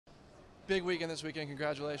big weekend this weekend.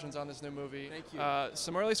 Congratulations on this new movie. Thank you.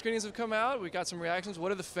 Some early screenings have come out. We got some reactions. What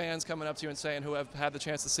are the fans coming up to you and saying who have had the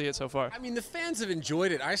chance to see it so far? I mean, the fans have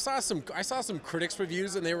enjoyed it. I saw some critics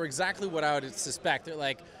reviews, and they were exactly what I would suspect. They're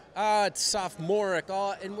like, it's sophomoric,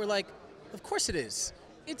 and we're like, of course it is.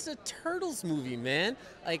 It's a Turtles movie, man.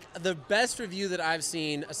 Like, the best review that I've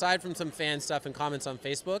seen, aside from some fan stuff and comments on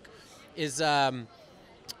Facebook, is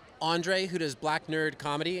Andre, who does Black Nerd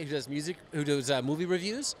Comedy, who does movie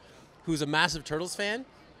reviews, who's a massive Turtles fan.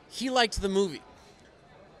 He liked the movie.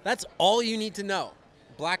 That's all you need to know.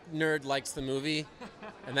 Black Nerd likes the movie,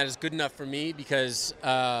 and that is good enough for me because,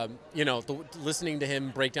 listening to him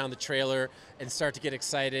break down the trailer and start to get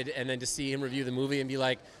excited, and then to see him review the movie and be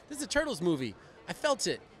like, this is a Turtles movie. I felt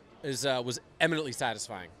it, was eminently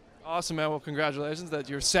satisfying. Awesome, man. Well, congratulations that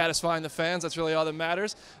you're satisfying the fans. That's really all that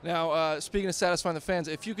matters. Now, speaking of satisfying the fans,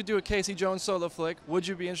 if you could do a Casey Jones solo flick, would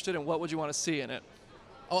you be interested, and what would you want to see in it?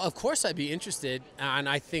 Oh, of course I'd be interested, and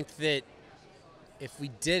I think that if we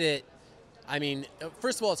did it, I mean,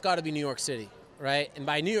 first of all, it's got to be New York City, right? And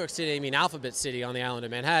by New York City, I mean Alphabet City on the island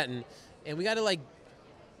of Manhattan. And we got to,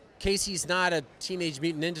 Casey's not a Teenage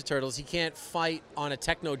Mutant Ninja Turtles. He can't fight on a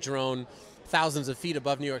techno drone thousands of feet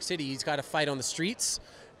above New York City. He's got to fight on the streets.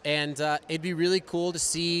 And it'd be really cool to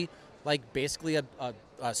see, basically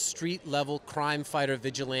a street-level crime fighter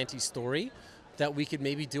vigilante story that we could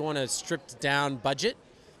maybe do on a stripped-down budget,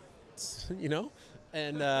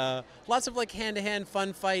 and lots of, hand-to-hand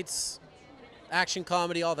fun fights, action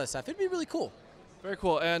comedy, all that stuff. It'd be really cool. Very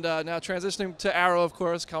cool. And now transitioning to Arrow, of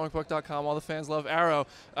course, Comicbook.com. All the fans love Arrow.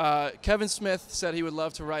 Kevin Smith said he would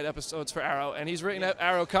love to write episodes for Arrow, and he's written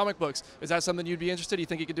Arrow comic books. Is that something you'd be interested in? You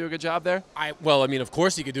think he could do a good job there? Of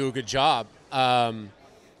course he could do a good job.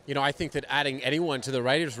 I think that adding anyone to the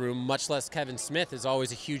writer's room, much less Kevin Smith, is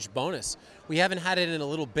always a huge bonus. We haven't had it in a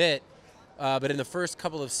little bit, but in the first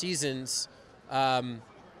couple of seasons,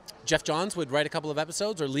 Jeff Johns would write a couple of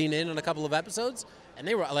episodes or lean in on a couple of episodes, and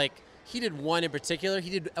they were he did one in particular. He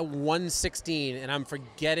did a 116, and I'm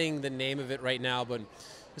forgetting the name of it right now, but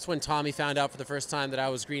it's when Tommy found out for the first time that I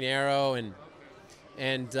was Green Arrow,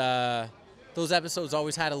 and those episodes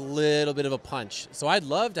always had a little bit of a punch. So I'd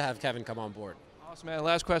love to have Kevin come on board. Awesome, man.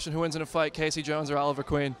 Last question. Who wins in a fight, Casey Jones or Oliver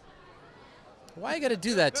Queen? Why you got to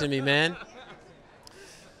do that to me, man?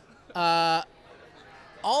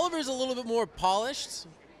 Oliver's a little bit more polished,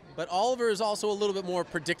 but Oliver is also a little bit more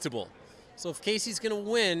predictable. So if Casey's going to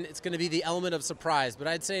win, it's going to be the element of surprise. But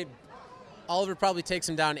I'd say Oliver probably takes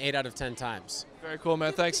him down 8 out of 10 times. Very cool,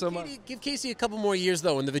 man. Thanks so much. Give Casey a couple more years,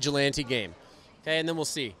 though, in the vigilante game. Okay, and then we'll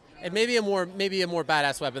see. And maybe a more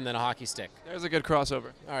badass weapon than a hockey stick. There's a good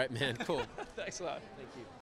crossover. All right, man. Cool. Thanks a lot. Thank you.